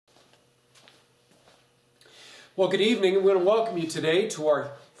Well, good evening, and we want to welcome you today to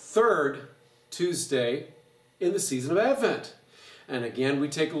our third Tuesday in the season of Advent. And again, we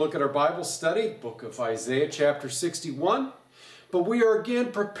take a look at our Bible study, book of Isaiah, chapter 61. But we are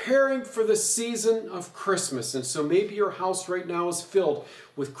again preparing for the season of Christmas. And so maybe your house right now is filled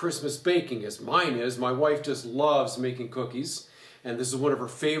with Christmas baking, as mine is. My wife just loves making cookies. And this is one of her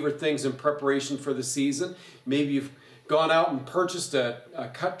favorite things in preparation for the season. Maybe you've gone out and purchased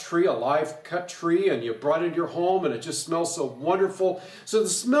a cut tree, a live cut tree, and you brought it into your home and it just smells so wonderful. So the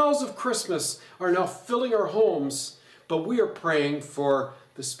smells of Christmas are now filling our homes, but we are praying for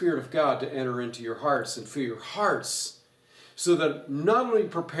the Spirit of God to enter into your hearts and fill your hearts so that not only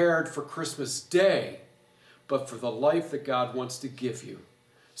prepared for Christmas Day, but for the life that God wants to give you.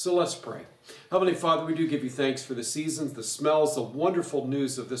 So let's pray. Heavenly Father, we do give you thanks for the seasons, the smells, the wonderful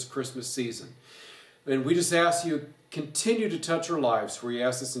news of this Christmas season. And we just ask you, continue to touch our lives, for we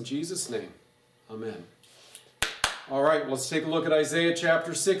ask this in Jesus' name. Amen. All right, let's take a look at Isaiah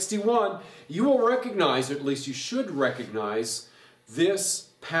chapter 61. You will recognize, or at least you should recognize,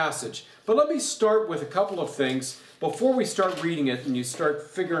 this passage. But let me start with a couple of things before we start reading it and you start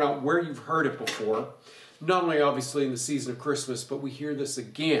figuring out where you've heard it before. Not only obviously in the season of Christmas, but we hear this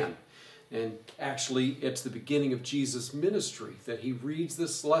again. And actually, it's the beginning of Jesus' ministry that he reads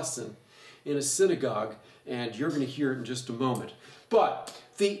this lesson in a synagogue, and you're going to hear it in just a moment. But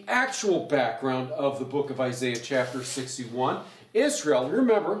the actual background of the book of Isaiah chapter 61, Israel,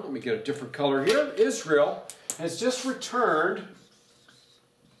 remember, let me get a different color here. Israel has just returned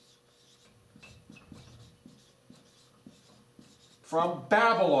from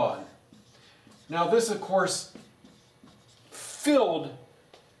Babylon. Now this, of course, filled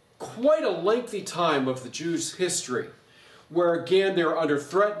quite a lengthy time of the Jews' history, where again they were under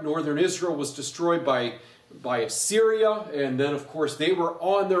threat. Northern Israel was destroyed by Assyria, and then of course they were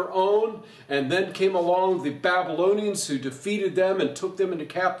on their own, and then came along the Babylonians who defeated them and took them into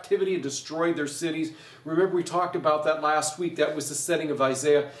captivity and destroyed their cities. Remember, we talked about that last week. That was the setting of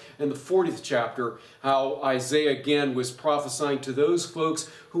Isaiah in the 40th chapter, how Isaiah again was prophesying to those folks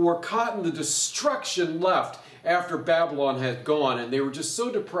who were caught in the destruction left after Babylon had gone, and they were just so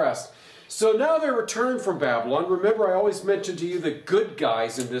depressed. So now they return from Babylon. Remember, I always mentioned to you the good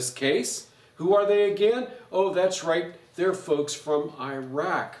guys in this case. Who are they again? Oh, that's right. They're folks from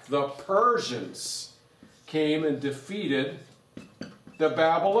Iraq. The Persians came and defeated the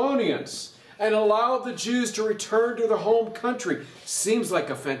Babylonians and allowed the Jews to return to their home country. Seems like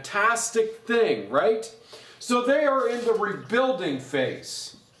a fantastic thing, right? So they are in the rebuilding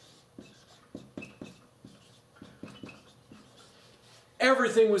phase.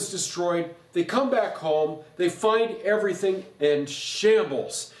 Everything was destroyed. They come back home. They find everything in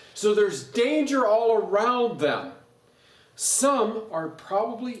shambles. So there's danger all around them. Some are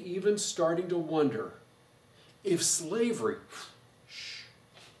probably even starting to wonder if slavery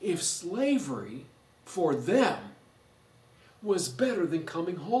for them was better than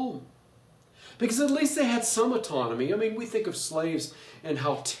coming home. Because at least they had some autonomy. I mean, we think of slaves and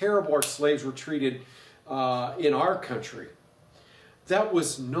how terrible our slaves were treated in our country. That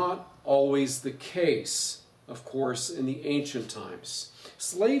was not always the case, of course, in the ancient times.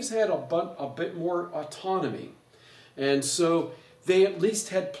 Slaves had a bit more autonomy, and so they at least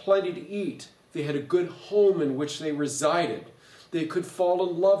had plenty to eat. They had a good home in which they resided. They could fall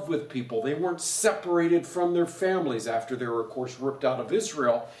in love with people. They weren't separated from their families after they were, of course, ripped out of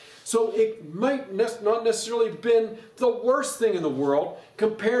Israel. So it might not necessarily have been the worst thing in the world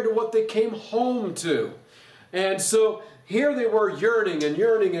compared to what they came home to. And so here they were yearning and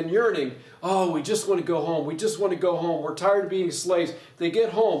yearning and yearning. Oh, we just want to go home. We just want to go home. We're tired of being slaves. They get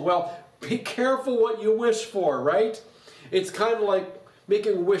home. Well, be careful what you wish for, right? It's kind of like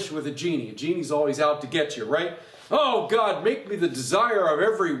making a wish with a genie. A genie's always out to get you, right? Oh, God, make me the desire of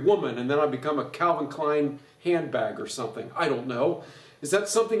every woman, and then I become a Calvin Klein handbag or something. I don't know. Is that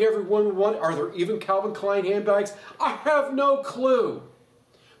something everyone would want? Are there even Calvin Klein handbags? I have no clue.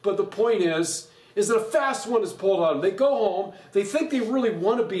 But the point is that a fast one is pulled on them. They go home. They think they really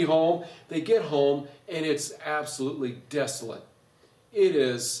want to be home. They get home, and it's absolutely desolate. It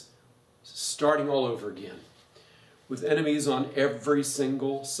is starting all over again with enemies on every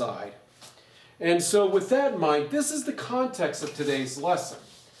single side. And so with that in mind, this is the context of today's lesson.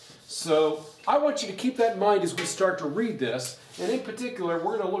 So I want you to keep that in mind as we start to read this. And in particular,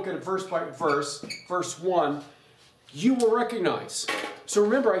 we're going to look at it verse by verse. Verse 1, you will recognize. So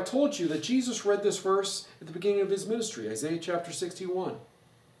remember, I told you that Jesus read this verse at the beginning of his ministry, Isaiah chapter 61.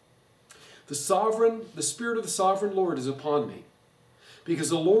 The Spirit of the Sovereign Lord is upon me, because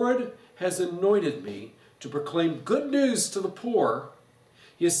the Lord has anointed me to proclaim good news to the poor.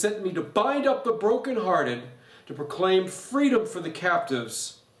 He has sent me to bind up the brokenhearted, to proclaim freedom for the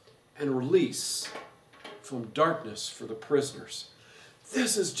captives and release from darkness for the prisoners.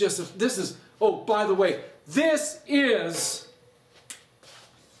 Oh, by the way, this is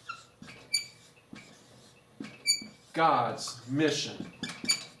God's mission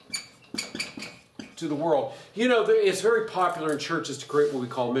to the world. You know, it's very popular in churches to create what we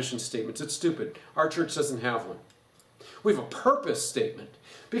call mission statements. It's stupid. Our church doesn't have one. We have a purpose statement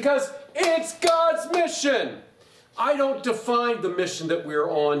because it's God's mission. I don't define the mission that we're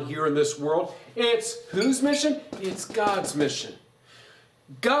on here in this world. It's whose mission? It's God's mission.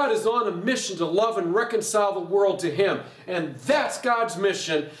 God is on a mission to love and reconcile the world to Him. And that's God's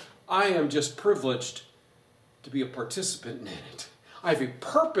mission. I am just privileged to be a participant in it. I have a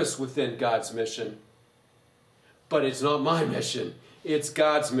purpose within God's mission, but it's not my mission. It's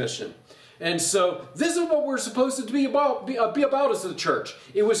God's mission. And so this is what we're supposed to be about as a church.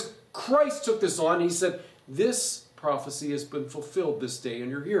 It was Christ took this on. And He said, this prophecy has been fulfilled this day in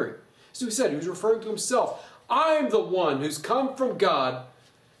your hearing. So He said, He was referring to Himself. I'm the one who's come from God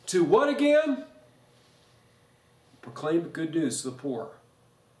to what again? Proclaim the good news to the poor.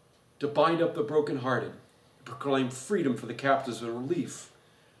 To bind up the brokenhearted. To proclaim freedom for the captives and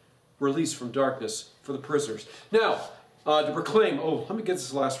release from darkness for the prisoners. Now, to proclaim, let me get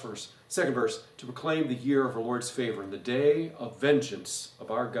this last verse. Second verse, to proclaim the year of our Lord's favor and the day of vengeance of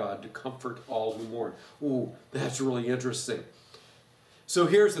our God to comfort all who mourn. Ooh, that's really interesting. So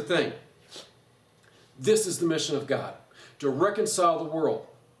here's the thing. This is the mission of God, to reconcile the world.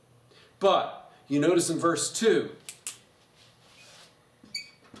 But you notice in verse 2,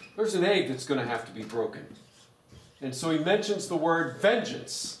 there's an egg that's going to have to be broken. And so He mentions the word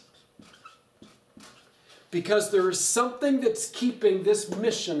vengeance. Because there is something that's keeping this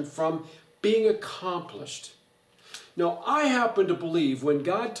mission from being accomplished. Now, I happen to believe when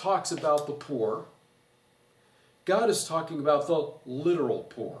God talks about the poor, God is talking about the literal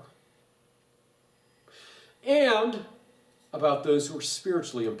poor. And about those who are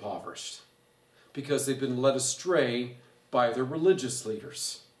spiritually impoverished because they've been led astray by their religious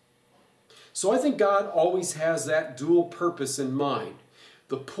leaders. So I think God always has that dual purpose in mind.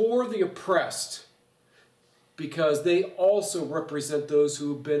 The poor, the oppressed, because they also represent those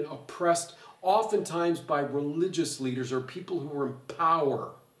who have been oppressed oftentimes by religious leaders or people who are in power.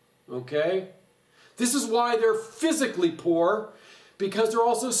 Okay? This is why they're physically poor, because they're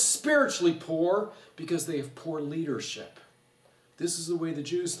also spiritually poor, because they have poor leadership. This is the way the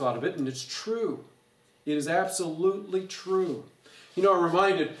Jews thought of it, and it's true. It is absolutely true. You know, I'm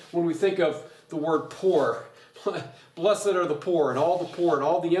reminded when we think of the word poor, blessed are the poor, and all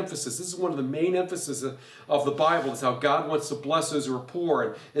the emphasis. This is one of the main emphases of the Bible, is how God wants to bless those who are poor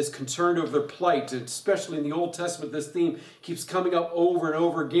and is concerned over their plight. And especially in the Old Testament, this theme keeps coming up over and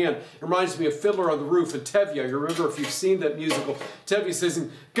over again. It reminds me of Fiddler on the Roof and Tevye. You remember if you've seen that musical. Tevye says,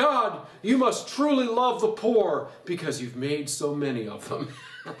 God, you must truly love the poor because you've made so many of them.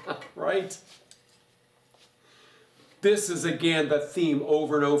 Right? This is again the theme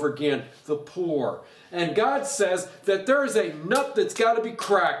over and over again, the poor. And God says that there's a nut that's got to be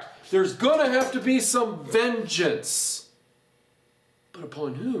cracked. There's going to have to be some vengeance. But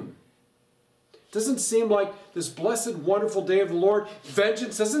upon whom? Doesn't seem like this blessed, wonderful day of the Lord,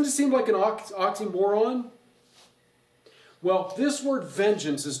 vengeance, doesn't it seem like an oxymoron? Well, this word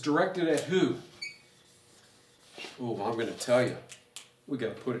vengeance is directed at who? Oh, I'm going to tell you. We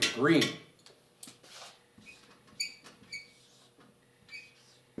got to put it in green.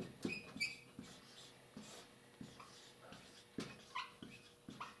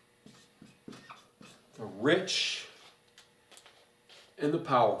 The rich and the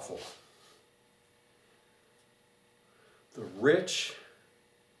powerful. The rich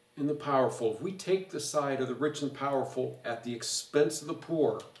and the powerful. If we take the side of the rich and powerful at the expense of the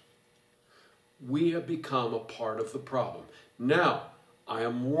poor, we have become a part of the problem. Now, I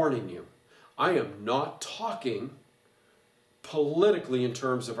am warning you, I am not talking politically in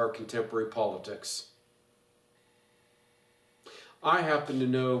terms of our contemporary politics. I happen to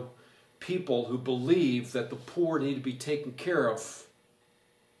know people who believe that the poor need to be taken care of,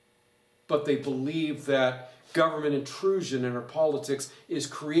 but they believe that government intrusion in our politics is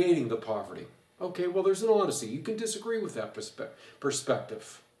creating the poverty. Okay, well, there's an honesty. You can disagree with that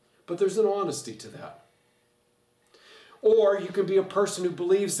perspective, but there's an honesty to that. Or you can be a person who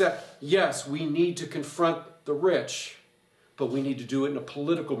believes that, yes, we need to confront the rich, but we need to do it in a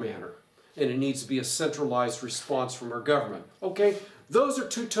political manner, and it needs to be a centralized response from our government. Okay, those are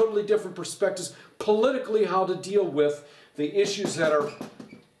two totally different perspectives politically how to deal with the issues that are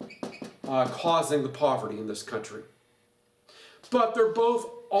causing the poverty in this country. But they're both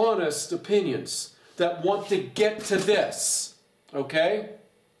honest opinions. that want to get to this. Okay?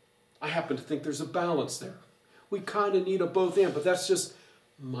 I happen to think there's a balance there. We kind of need a both and, but that's just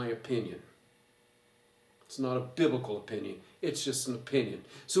my opinion. It's not a biblical opinion. It's just an opinion.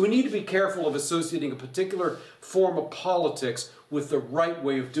 So we need to be careful of associating a particular form of politics with the right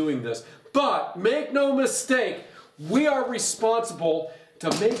way of doing this. But make no mistake, we are responsible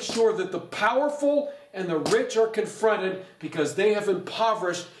to make sure that the powerful and the rich are confronted because they have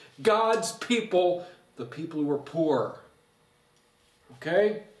impoverished God's people, the people who are poor.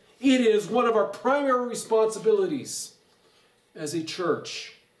 Okay? It is one of our primary responsibilities as a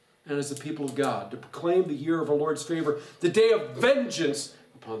church and as the people of God to proclaim the year of our Lord's favor, the day of vengeance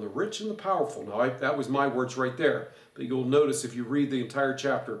upon the rich and the powerful. Now, that was my words right there. But you'll notice if you read the entire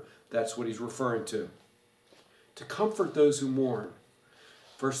chapter, that's what he's referring to. To comfort those who mourn.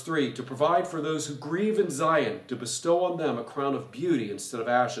 Verse 3, to provide for those who grieve in Zion, to bestow on them a crown of beauty instead of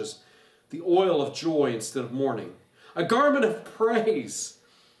ashes, the oil of joy instead of mourning, a garment of praise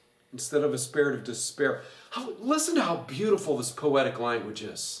instead of a spirit of despair. Listen to how beautiful this poetic language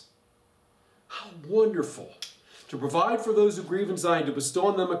is. How wonderful. To provide for those who grieve in Zion, to bestow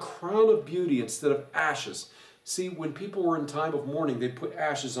on them a crown of beauty instead of ashes. See, when people were in time of mourning, they put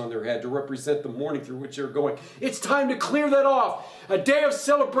ashes on their head to represent the mourning through which they're going. It's time to clear that off. A day of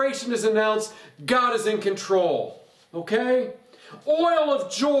celebration is announced. God is in control. Okay? Oil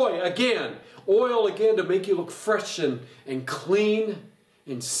of joy, again. Oil, again, to make you look fresh and clean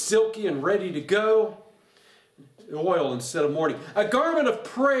and silky and ready to go. Oil instead of mourning. A garment of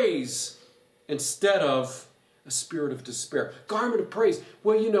praise instead of a spirit of despair. Garment of praise.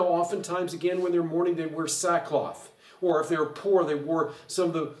 Well, you know, oftentimes, again, when they're mourning, they wear sackcloth. Or if they were poor, they wore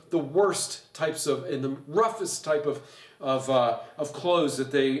some of the worst types of, and the roughest type of clothes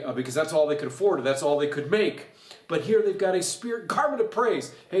that they, because that's all they could afford, or that's all they could make. But here they've got a spirit, garment of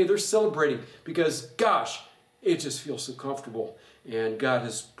praise. Hey, they're celebrating because, gosh, it just feels so comfortable. And God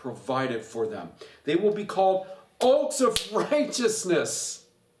has provided for them. They will be called oaks of righteousness.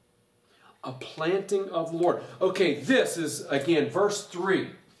 A planting of the Lord. Okay, this is, again, verse 3.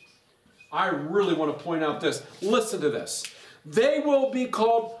 I really want to point out this. Listen to this. They will be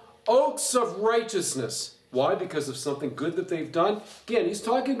called oaks of righteousness. Why? Because of something good that they've done. Again, he's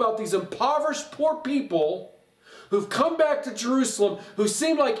talking about these impoverished poor people who've come back to Jerusalem, who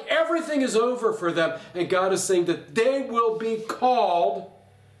seem like everything is over for them. And God is saying that they will be called,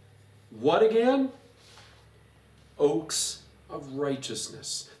 what again? Oaks of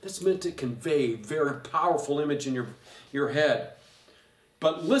righteousness. That's meant to convey a very powerful image in your head.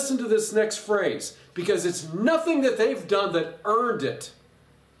 But listen to this next phrase, because it's nothing that they've done that earned it.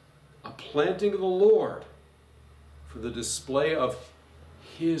 A planting of the Lord for the display of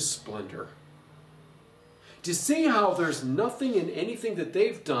His splendor. Do you see how there's nothing in anything that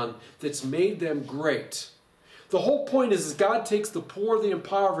they've done that's made them great? The whole point is God takes the poor, the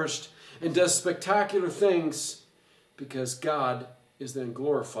impoverished, and does spectacular things because God is then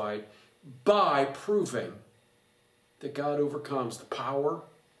glorified by proving that God overcomes the power,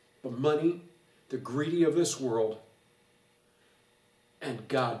 the money, the greedy of this world, and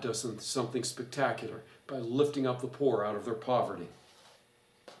God does something spectacular by lifting up the poor out of their poverty.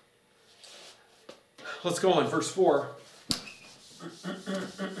 Let's go on, verse 4.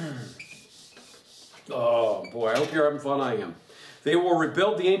 Oh boy, I hope you're having fun. I am. They will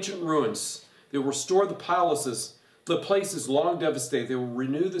rebuild the ancient ruins. They will restore the palaces, the places long devastated. They will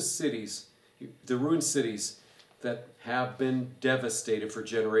renew the cities, the ruined cities that have been devastated for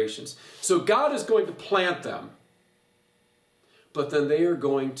generations. So God is going to plant them, but then they are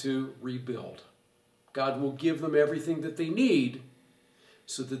going to rebuild. God will give them everything that they need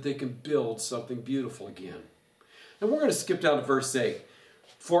so that they can build something beautiful again. And we're going to skip down to verse 8.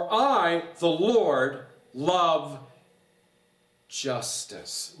 For I, the Lord, love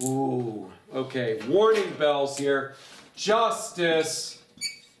justice. Ooh, okay, warning bells here. Justice.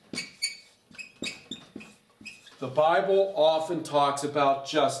 The Bible often talks about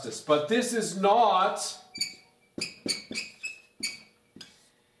justice, but this is not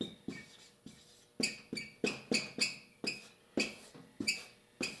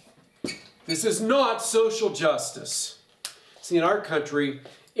social justice. See, in our country,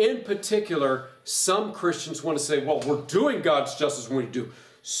 in particular, some Christians want to say, well, we're doing God's justice when we do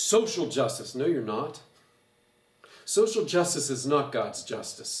social justice. No, you're not. Social justice is not God's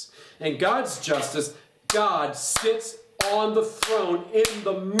justice. And God's justice, God sits on the throne in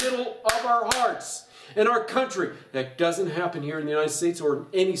the middle of our hearts. In our country, that doesn't happen here in the United States or in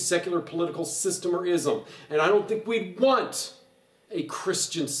any secular political system or ism. And I don't think we'd want a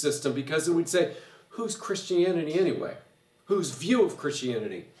Christian system because it would say, whose Christianity anyway? Whose view of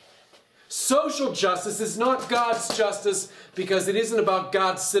Christianity? Social justice is not God's justice because it isn't about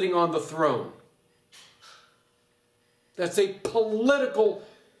God sitting on the throne. That's a political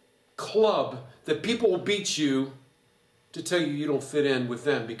club that people will beat you to tell you don't fit in with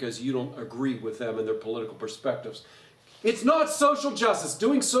them because you don't agree with them and their political perspectives. It's not social justice.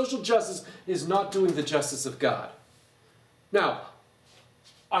 Doing social justice is not doing the justice of God. Now,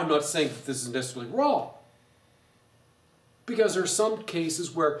 I'm not saying that this is necessarily wrong, because there are some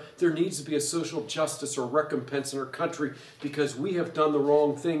cases where there needs to be a social justice or recompense in our country because we have done the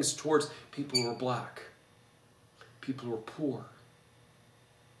wrong things towards people who are black, people who are poor,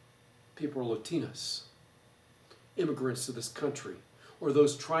 people who are Latinos, immigrants to this country, or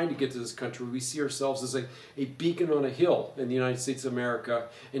those trying to get to this country. We see ourselves as a beacon on a hill in the United States of America,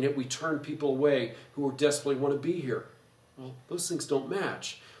 and yet we turn people away who desperately want to be here. Well, those things don't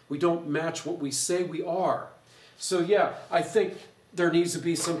match. We don't match what we say we are. So yeah, I think there needs to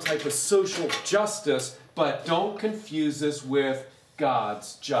be some type of social justice, but don't confuse this with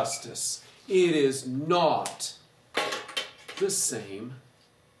God's justice. It is not the same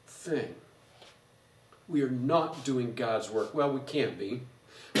thing. We are not doing God's work. Well, we can be,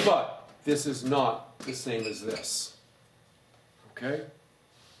 but this is not the same as this. Okay?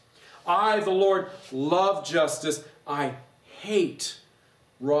 I, the Lord, love justice. I hate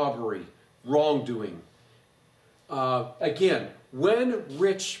robbery, wrongdoing. Again, when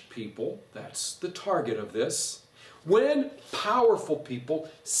rich people, that's the target of this, when powerful people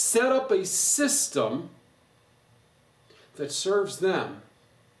set up a system that serves them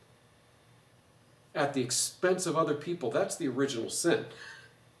at the expense of other people, that's the original sin.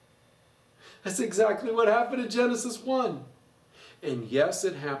 That's exactly what happened in Genesis 1. And yes,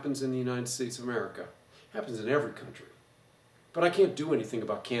 it happens in the United States of America. It happens in every country. But I can't do anything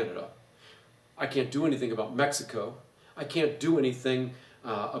about Canada. I can't do anything about Mexico. I can't do anything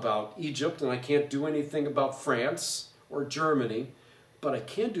about Egypt, and I can't do anything about France or Germany, but I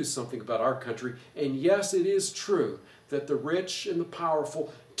can do something about our country. And yes, it is true that the rich and the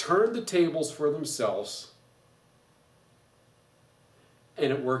powerful turn the tables for themselves,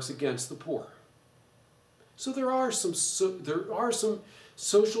 and it works against the poor. So there are some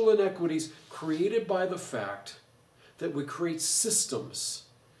social inequities created by the fact that we create systems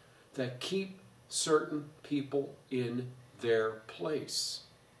that keep certain people in their place.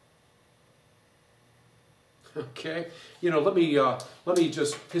 Okay? Let me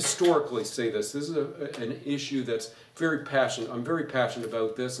just historically say this. This is an issue that's very passionate. I'm very passionate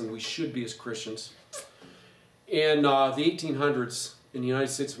about this, and we should be as Christians. In the 1800s in the United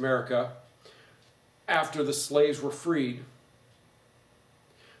States of America, after the slaves were freed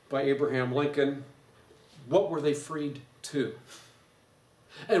by Abraham Lincoln, what were they freed to?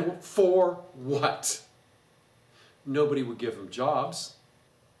 And for what? Nobody would give them jobs.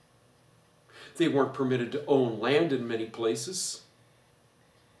 They weren't permitted to own land in many places.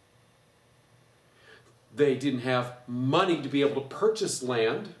 They didn't have money to be able to purchase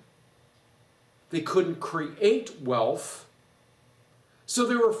land. They couldn't create wealth. So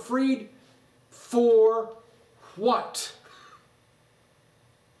they were freed for what?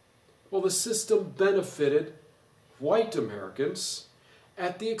 Well, the system benefited white Americans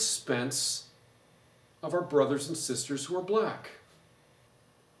at the expense of our brothers and sisters who are black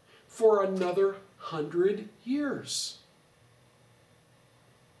for another 100 years.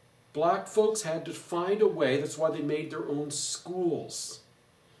 Black folks had to find a way. That's why they made their own schools,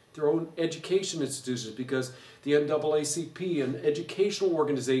 their own education institutions, because the NAACP and educational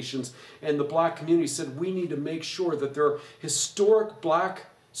organizations and the black community said we need to make sure that there are historic black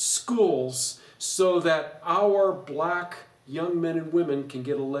schools so that our black young men and women can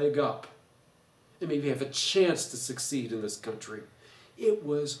get a leg up and maybe have a chance to succeed in this country. It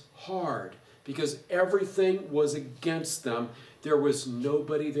was hard because everything was against them. There was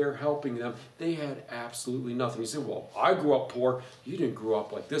nobody there helping them. They had absolutely nothing. You say, well, I grew up poor. You didn't grow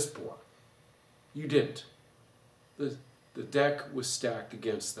up like this poor. You didn't. The deck was stacked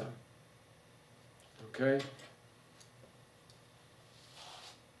against them. Okay?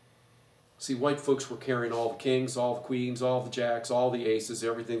 See, white folks were carrying all the kings, all the queens, all the jacks, all the aces,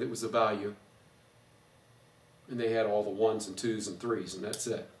 everything that was of value. And they had all the ones and twos and threes, and that's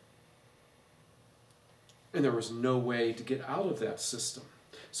it. And there was no way to get out of that system.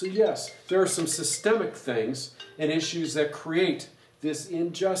 So yes, there are some systemic things and issues that create this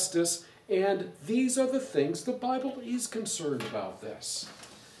injustice, and these are the things the Bible is concerned about this.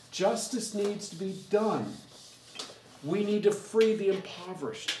 Justice needs to be done. We need to free the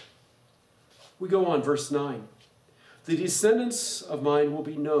impoverished. We go on, verse 9. The descendants of mine will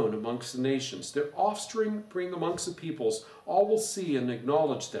be known amongst the nations. Their offspring bring amongst the peoples. All will see and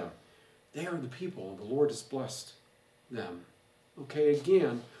acknowledge them. They are the people, and the Lord has blessed them. Okay,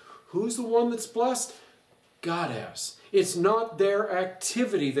 again, who's the one that's blessed? God has. It's not their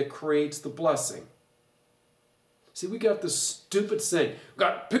activity that creates the blessing. See, we got this stupid saying,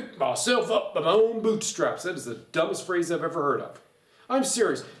 got to pick myself up by my own bootstraps. That is the dumbest phrase I've ever heard of. I'm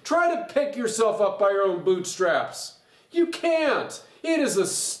serious. Try to pick yourself up by your own bootstraps. You can't. It is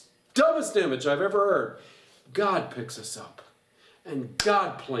the dumbest image I've ever heard. God picks us up, and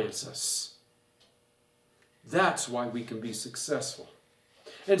God plants us. That's why we can be successful.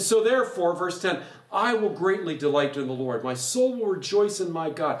 And so therefore, verse 10, I will greatly delight in the Lord. My soul will rejoice in my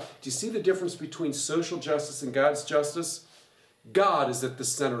God. Do you see the difference between social justice and God's justice? God is at the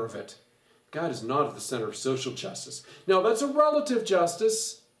center of it. God is not at the center of social justice. Now, that's a relative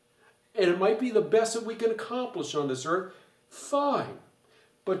justice, and it might be the best that we can accomplish on this earth. Fine.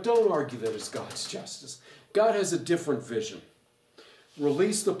 But don't argue that it's God's justice. God has a different vision.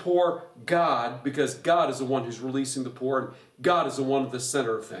 Release the poor, God, because God is the one who's releasing the poor, and God is the one at the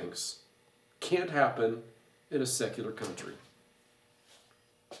center of things. Can't happen in a secular country.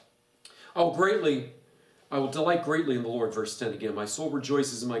 I will delight greatly in the Lord, verse 10 again. My soul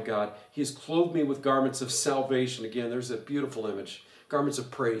rejoices in my God. He has clothed me with garments of salvation. Again, there's a beautiful image. Garments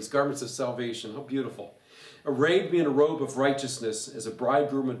of praise, garments of salvation. How beautiful. Arrayed me in a robe of righteousness, as a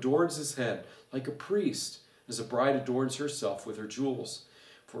bridegroom adorns his head, like a priest, as a bride adorns herself with her jewels.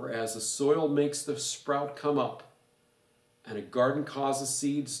 For as the soil makes the sprout come up, and a garden causes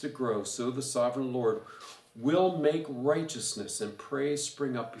seeds to grow, so the sovereign Lord will make righteousness and praise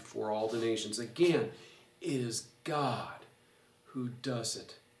spring up before all the nations. Again, it is God who does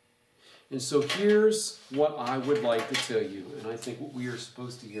it. And so here's what I would like to tell you, and I think what we are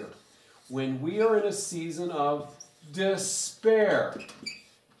supposed to hear. When we are in a season of despair,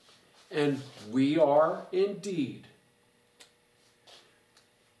 and we are indeed,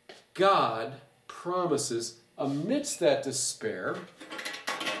 God promises amidst that despair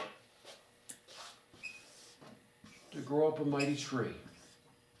to grow up a mighty tree.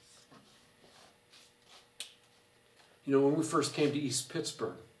 You know, when we first came to East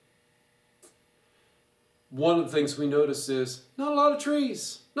Pittsburgh, one of the things we noticed is not a lot of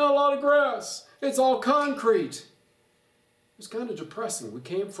trees, not a lot of grass. It's all concrete. It was kind of depressing. We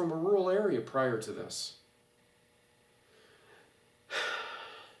came from a rural area prior to this.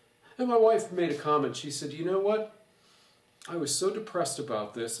 And my wife made a comment. She said, you know what? I was so depressed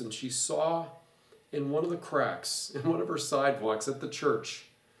about this, and she saw in one of the cracks, in one of her sidewalks at the church,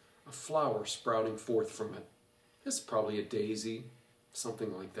 a flower sprouting forth from it. It's probably a daisy,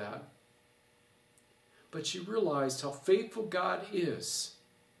 something like that. But she realized how faithful God is,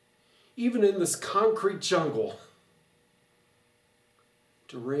 even in this concrete jungle,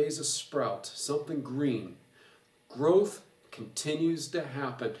 to raise a sprout, something green. Growth continues to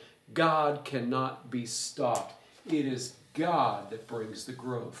happen. God cannot be stopped. It is God that brings the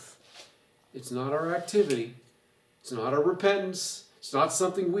growth. It's not our activity. It's not our repentance. It's not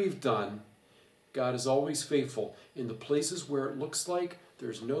something we've done. God is always faithful in the places where it looks like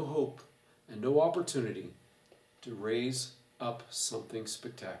there's no hope and no opportunity to raise up something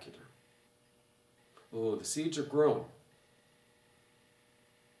spectacular. Oh, the seeds are growing.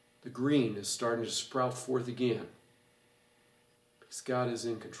 The green is starting to sprout forth again, because God is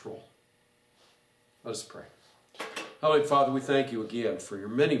in control. Let us pray. Heavenly Father, we thank you again for your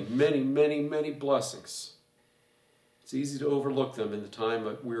many, many, many, many blessings. It's easy to overlook them in the time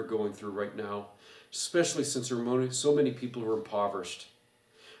that we're going through right now, especially since there are so many people who are impoverished.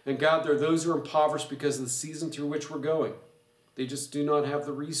 And God, there are those who are impoverished because of the season through which we're going. They just do not have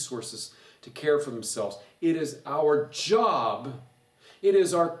the resources to care for themselves. It is our job, it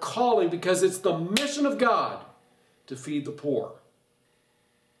is our calling, because it's the mission of God to feed the poor,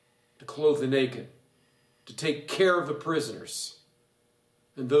 to clothe the naked, to take care of the prisoners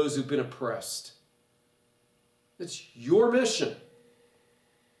and those who've been oppressed. It's your mission.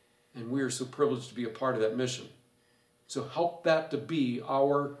 And we are so privileged to be a part of that mission. So help that to be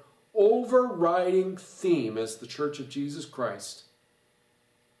our overriding theme as the Church of Jesus Christ.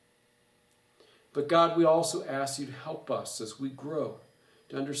 But God, we also ask you to help us as we grow,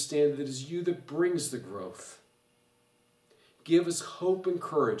 to understand that it is you that brings the growth. Give us hope and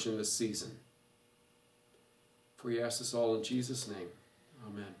courage in this season. For we ask this all in Jesus' name.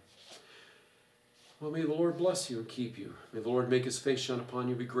 Amen. Well, may the Lord bless you and keep you. May the Lord make his face shine upon you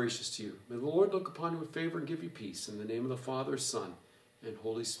and be gracious to you. May the Lord look upon you with favor and give you peace. In the name of the Father, Son, and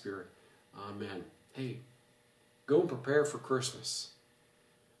Holy Spirit. Amen. Hey, go and prepare for Christmas.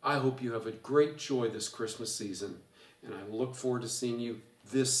 I hope you have a great joy this Christmas season. And I look forward to seeing you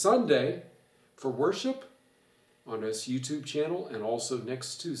this Sunday for worship on this YouTube channel, and also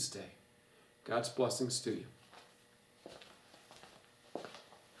next Tuesday God's blessings to you.